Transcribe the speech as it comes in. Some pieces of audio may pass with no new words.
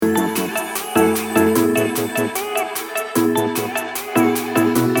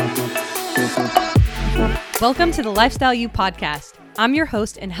Welcome to the Lifestyle You podcast. I'm your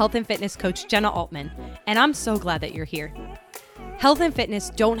host and health and fitness coach, Jenna Altman, and I'm so glad that you're here. Health and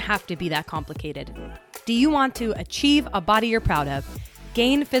fitness don't have to be that complicated. Do you want to achieve a body you're proud of,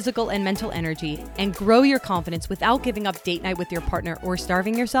 gain physical and mental energy, and grow your confidence without giving up date night with your partner or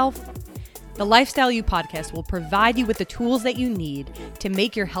starving yourself? The Lifestyle You podcast will provide you with the tools that you need to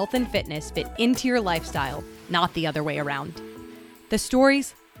make your health and fitness fit into your lifestyle, not the other way around. The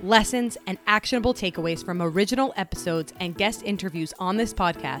stories, lessons, and actionable takeaways from original episodes and guest interviews on this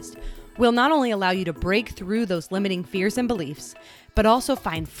podcast will not only allow you to break through those limiting fears and beliefs, but also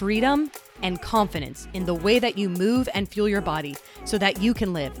find freedom and confidence in the way that you move and fuel your body so that you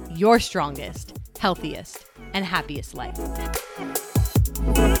can live your strongest, healthiest, and happiest life.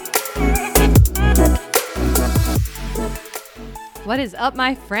 What is up,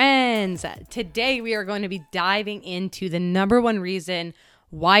 my friends? Today we are going to be diving into the number one reason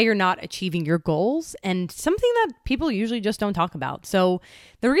why you're not achieving your goals and something that people usually just don't talk about. So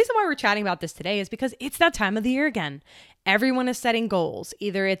the reason why we're chatting about this today is because it's that time of the year again. Everyone is setting goals.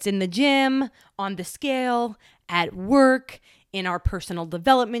 Either it's in the gym, on the scale, at work, in our personal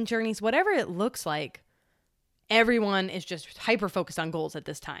development journeys, whatever it looks like. Everyone is just hyper-focused on goals at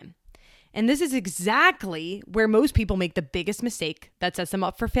this time. And this is exactly where most people make the biggest mistake that sets them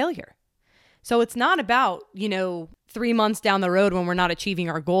up for failure. So it's not about, 3 months down the road when we're not achieving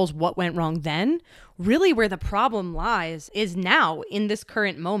our goals, what went wrong then. Really where the problem lies is now in this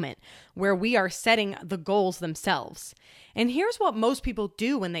current moment where we are setting the goals themselves. And here's what most people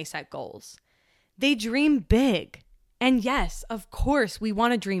do when they set goals. They dream big. And yes, of course, we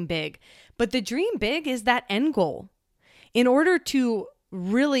want to dream big, but the dream big is that end goal. In order to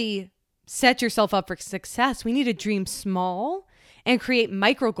really set yourself up for success, we need to dream small and create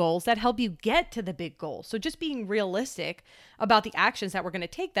micro goals that help you get to the big goal. So just being realistic about the actions that we're going to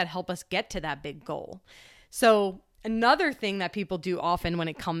take that help us get to that big goal. So another thing that people do often when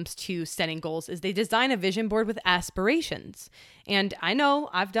it comes to setting goals is they design a vision board with aspirations. And I know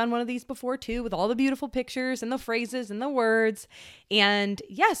I've done one of these before too, with all the beautiful pictures and the phrases and the words. And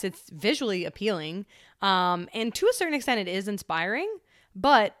yes, it's visually appealing. And to a certain extent, it is inspiring,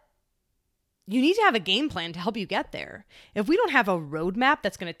 but you need to have a game plan to help you get there. If we don't have a roadmap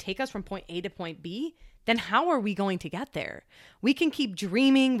that's going to take us from point A to point B, then how are we going to get there? We can keep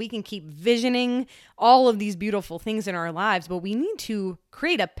dreaming, we can keep visioning all of these beautiful things in our lives, but we need to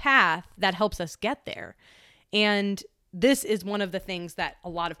create a path that helps us get there. And this is one of the things that a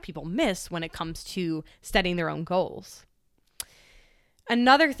lot of people miss when it comes to setting their own goals.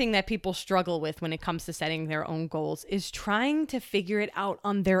 Another thing that people struggle with when it comes to setting their own goals is trying to figure it out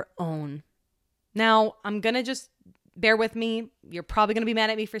on their own. Now, I'm going to just bear with me. You're probably going to be mad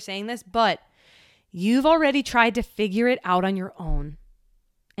at me for saying this, but you've already tried to figure it out on your own.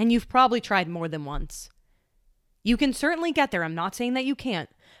 And you've probably tried more than once. You can certainly get there. I'm not saying that you can't,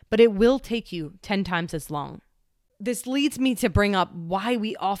 but it will take you 10 times as long. This leads me to bring up why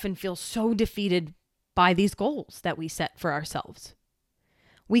we often feel so defeated by these goals that we set for ourselves.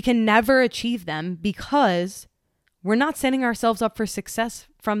 We can never achieve them because we're not setting ourselves up for success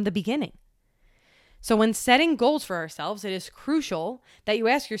from the beginning. So when setting goals for ourselves, it is crucial that you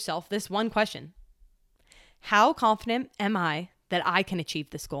ask yourself this one question. How confident am I that I can achieve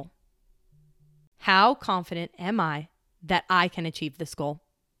this goal? How confident am I that I can achieve this goal?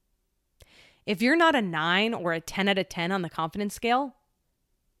 If you're not a 9 or a 10 out of 10 on the confidence scale,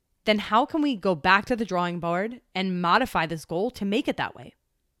 then how can we go back to the drawing board and modify this goal to make it that way?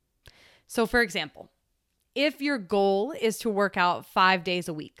 So for example, if your goal is to work out 5 days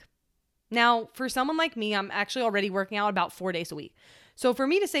a week, now, for someone like me, I'm actually already working out about 4 days a week. So for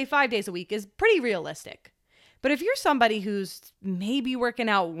me to say 5 days a week is pretty realistic. But if you're somebody who's maybe working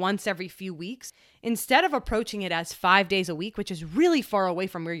out once every few weeks, instead of approaching it as 5 days a week, which is really far away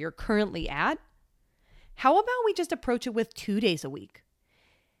from where you're currently at, how about we just approach it with 2 days a week?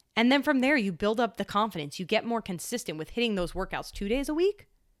 And then from there, you build up the confidence. You get more consistent with hitting those workouts 2 days a week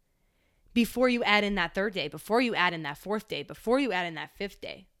before you add in that third day, before you add in that fourth day, before you add in that fifth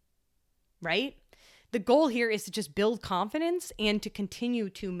day. Right? The goal here is to just build confidence and to continue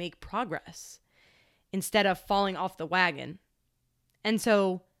to make progress instead of falling off the wagon. And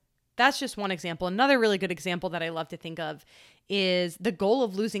so that's just one example. Another really good example that I love to think of is the goal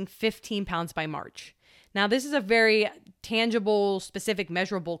of losing 15 pounds by March. Now, this is a very tangible, specific,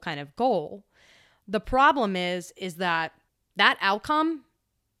 measurable kind of goal. The problem is that outcome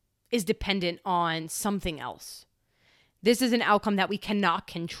is dependent on something else. This is an outcome that we cannot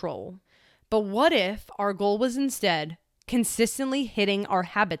control. But what if our goal was instead consistently hitting our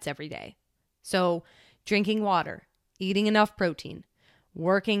habits every day? So drinking water, eating enough protein,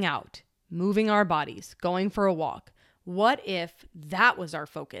 working out, moving our bodies, going for a walk. What if that was our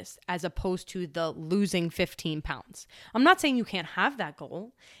focus as opposed to the losing 15 pounds? I'm not saying you can't have that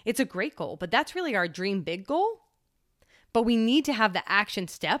goal. It's a great goal, but that's really our dream big goal. But we need to have the action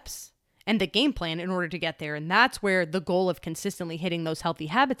steps and the game plan in order to get there. And that's where the goal of consistently hitting those healthy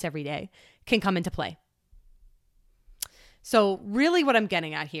habits every day can come into play. So really what I'm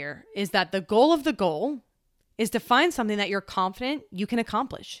getting at here is that the goal of the goal is to find something that you're confident you can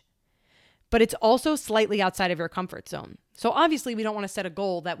accomplish, but it's also slightly outside of your comfort zone. So obviously we don't want to set a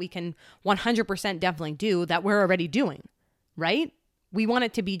goal that we can 100% definitely do that we're already doing, right? We want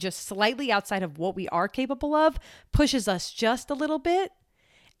it to be just slightly outside of what we are capable of, pushes us just a little bit,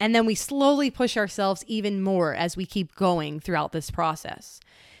 and then we slowly push ourselves even more as we keep going throughout this process.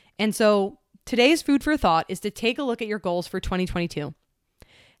 And so today's food for thought is to take a look at your goals for 2022.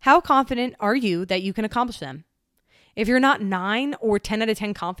 How confident are you that you can accomplish them? If you're not 9 or 10 out of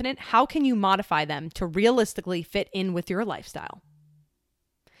 10 confident, how can you modify them to realistically fit in with your lifestyle?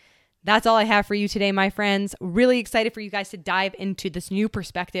 That's all I have for you today, my friends. Really excited for you guys to dive into this new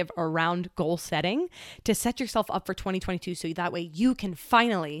perspective around goal setting to set yourself up for 2022 so that way you can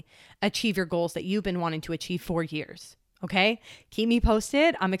finally achieve your goals that you've been wanting to achieve for years. Okay? Keep me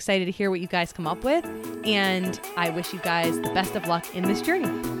posted. I'm excited to hear what you guys come up with, and I wish you guys the best of luck in this journey.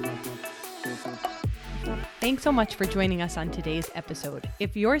 Thanks so much for joining us on today's episode.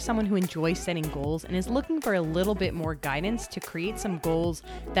 If you're someone who enjoys setting goals and is looking for a little bit more guidance to create some goals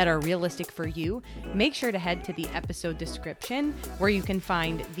that are realistic for you, make sure to head to the episode description where you can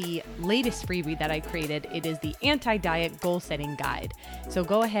find the latest freebie that I created. It is the Anti-Diet Goal Setting Guide. So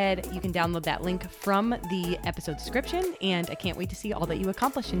go ahead, you can download that link from the episode description, and I can't wait to see all that you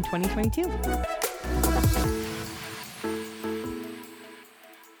accomplish in 2022.